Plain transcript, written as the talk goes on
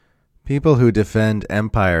People who defend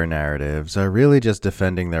empire narratives are really just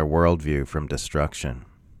defending their worldview from destruction.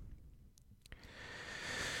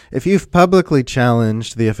 If you've publicly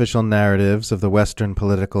challenged the official narratives of the Western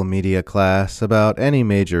political media class about any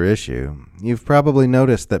major issue, you've probably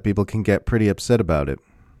noticed that people can get pretty upset about it.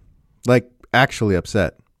 Like, actually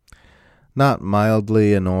upset. Not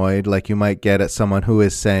mildly annoyed like you might get at someone who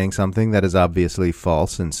is saying something that is obviously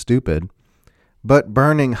false and stupid, but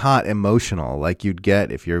burning hot emotional like you'd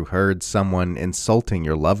get if you heard someone insulting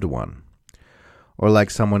your loved one, or like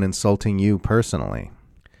someone insulting you personally.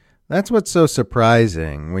 That's what's so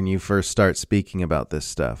surprising when you first start speaking about this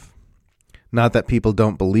stuff. Not that people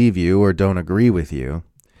don't believe you or don't agree with you.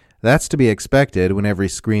 That's to be expected when every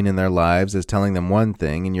screen in their lives is telling them one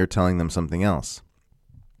thing and you're telling them something else.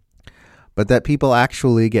 But that people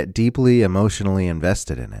actually get deeply emotionally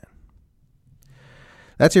invested in it.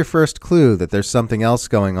 That's your first clue that there's something else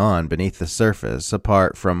going on beneath the surface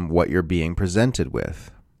apart from what you're being presented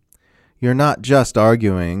with. You're not just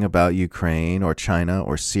arguing about Ukraine or China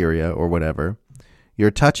or Syria or whatever.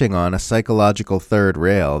 You're touching on a psychological third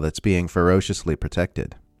rail that's being ferociously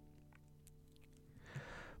protected.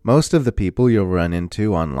 Most of the people you'll run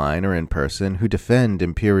into online or in person who defend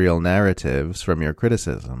imperial narratives from your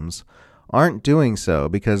criticisms aren't doing so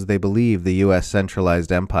because they believe the U.S.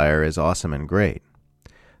 centralized empire is awesome and great.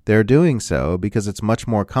 They're doing so because it's much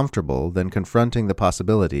more comfortable than confronting the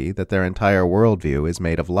possibility that their entire worldview is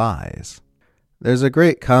made of lies. There's a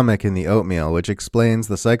great comic in the Oatmeal which explains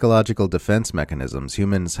the psychological defense mechanisms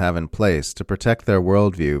humans have in place to protect their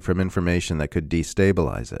worldview from information that could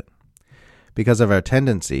destabilize it. Because of our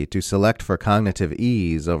tendency to select for cognitive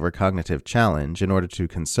ease over cognitive challenge in order to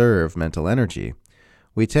conserve mental energy,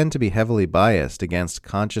 we tend to be heavily biased against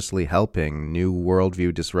consciously helping new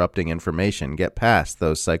worldview disrupting information get past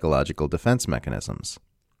those psychological defense mechanisms.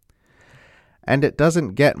 And it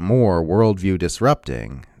doesn't get more worldview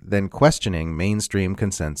disrupting than questioning mainstream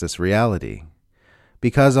consensus reality.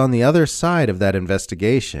 Because on the other side of that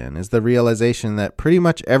investigation is the realization that pretty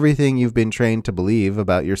much everything you've been trained to believe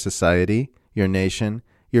about your society, your nation,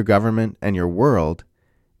 your government, and your world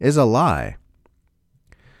is a lie.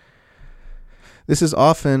 This is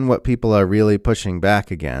often what people are really pushing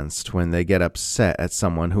back against when they get upset at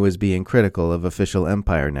someone who is being critical of official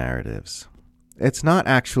empire narratives. It's not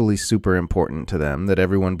actually super important to them that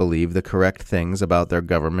everyone believe the correct things about their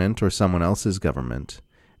government or someone else's government.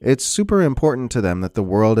 It's super important to them that the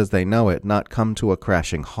world as they know it not come to a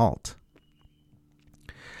crashing halt.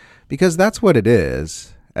 Because that's what it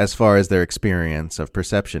is, as far as their experience of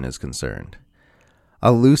perception is concerned.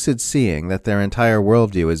 A lucid seeing that their entire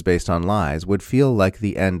worldview is based on lies would feel like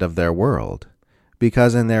the end of their world,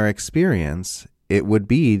 because in their experience, it would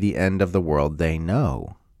be the end of the world they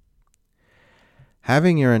know.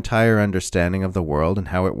 Having your entire understanding of the world and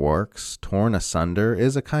how it works torn asunder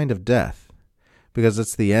is a kind of death, because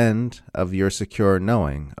it's the end of your secure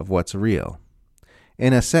knowing of what's real.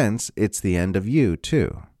 In a sense, it's the end of you,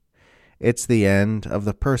 too. It's the end of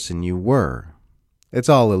the person you were. It's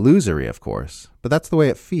all illusory, of course, but that's the way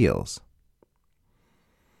it feels.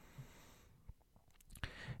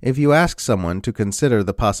 If you ask someone to consider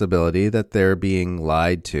the possibility that they're being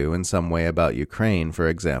lied to in some way about Ukraine, for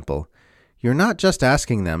example, you're not just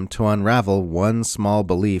asking them to unravel one small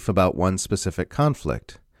belief about one specific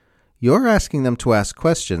conflict. You're asking them to ask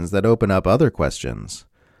questions that open up other questions,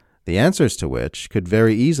 the answers to which could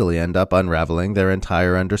very easily end up unraveling their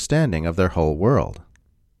entire understanding of their whole world.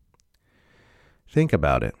 Think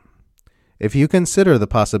about it. If you consider the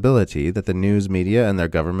possibility that the news media and their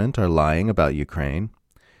government are lying about Ukraine,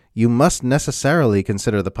 you must necessarily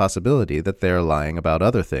consider the possibility that they are lying about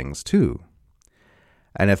other things too.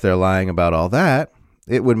 And if they're lying about all that,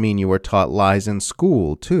 it would mean you were taught lies in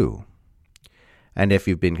school too. And if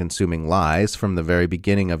you've been consuming lies from the very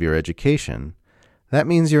beginning of your education, that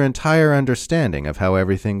means your entire understanding of how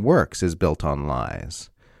everything works is built on lies,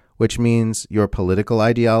 which means your political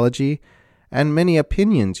ideology and many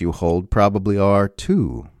opinions you hold probably are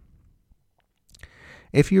too.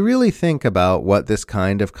 If you really think about what this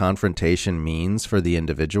kind of confrontation means for the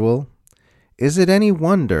individual, is it any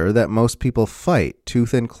wonder that most people fight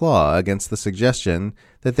tooth and claw against the suggestion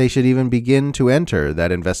that they should even begin to enter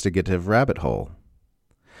that investigative rabbit hole?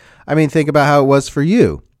 I mean, think about how it was for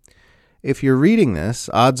you. If you're reading this,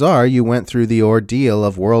 odds are you went through the ordeal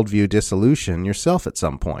of worldview dissolution yourself at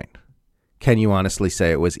some point. Can you honestly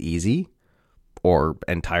say it was easy? Or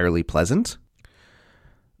entirely pleasant?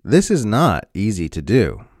 This is not easy to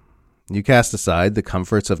do. You cast aside the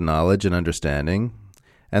comforts of knowledge and understanding,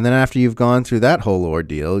 and then after you've gone through that whole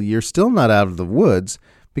ordeal, you're still not out of the woods,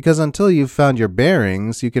 Because until you've found your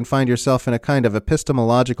bearings, you can find yourself in a kind of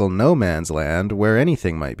epistemological no man's land where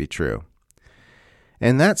anything might be true.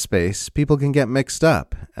 In that space, people can get mixed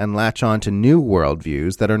up and latch on to new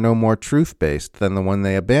worldviews that are no more truth-based than the one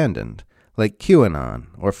they abandoned, like QAnon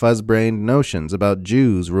or fuzz-brained notions about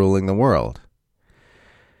Jews ruling the world.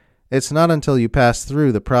 It's not until you pass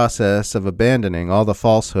through the process of abandoning all the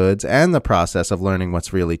falsehoods and the process of learning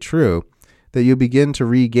what's really true that you begin to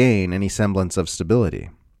regain any semblance of stability.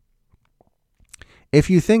 If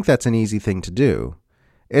you think that's an easy thing to do,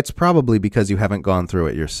 it's probably because you haven't gone through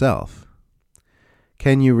it yourself.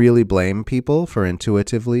 Can you really blame people for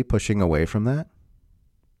intuitively pushing away from that?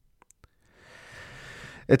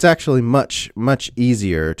 It's actually much, much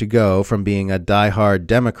easier to go from being a die-hard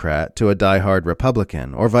Democrat to a die-hard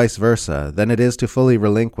Republican, or vice versa, than it is to fully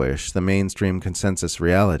relinquish the mainstream consensus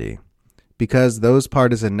reality, because those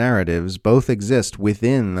partisan narratives both exist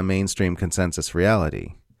within the mainstream consensus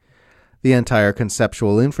reality. The entire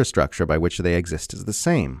conceptual infrastructure by which they exist is the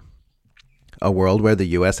same. A world where the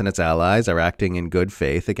U.S. and its allies are acting in good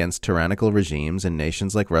faith against tyrannical regimes in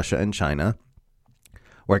nations like Russia and China,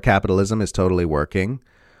 where capitalism is totally working,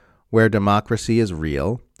 where democracy is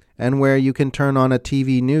real, and where you can turn on a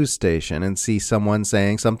TV news station and see someone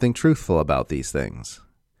saying something truthful about these things.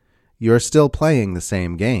 You're still playing the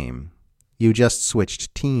same game. You just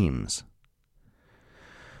switched teams.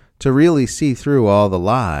 To really see through all the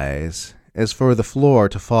lies is for the floor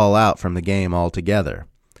to fall out from the game altogether,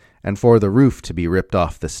 and for the roof to be ripped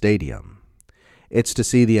off the stadium. It's to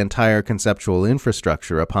see the entire conceptual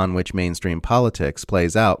infrastructure upon which mainstream politics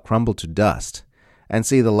plays out crumble to dust, and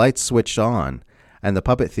see the lights switched on, and the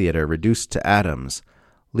puppet theater reduced to atoms,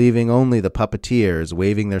 leaving only the puppeteers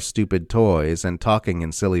waving their stupid toys and talking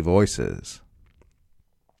in silly voices.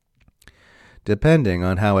 Depending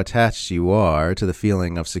on how attached you are to the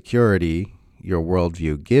feeling of security your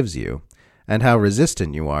worldview gives you, and how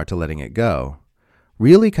resistant you are to letting it go,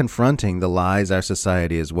 really confronting the lies our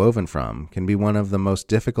society is woven from can be one of the most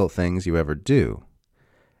difficult things you ever do.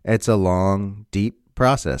 It's a long, deep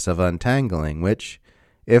process of untangling which,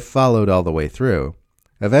 if followed all the way through,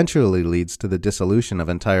 eventually leads to the dissolution of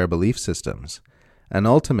entire belief systems, and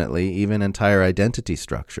ultimately even entire identity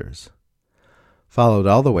structures. Followed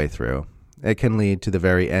all the way through, it can lead to the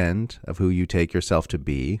very end of who you take yourself to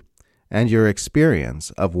be and your experience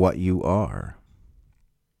of what you are.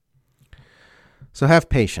 So have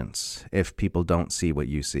patience if people don't see what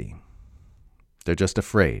you see. They're just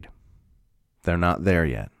afraid. They're not there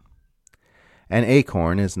yet. An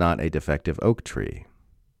acorn is not a defective oak tree.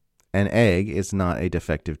 An egg is not a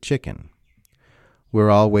defective chicken. We're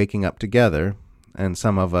all waking up together, and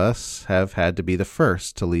some of us have had to be the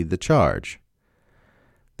first to lead the charge.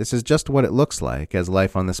 This is just what it looks like as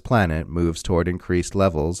life on this planet moves toward increased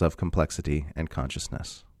levels of complexity and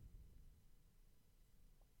consciousness.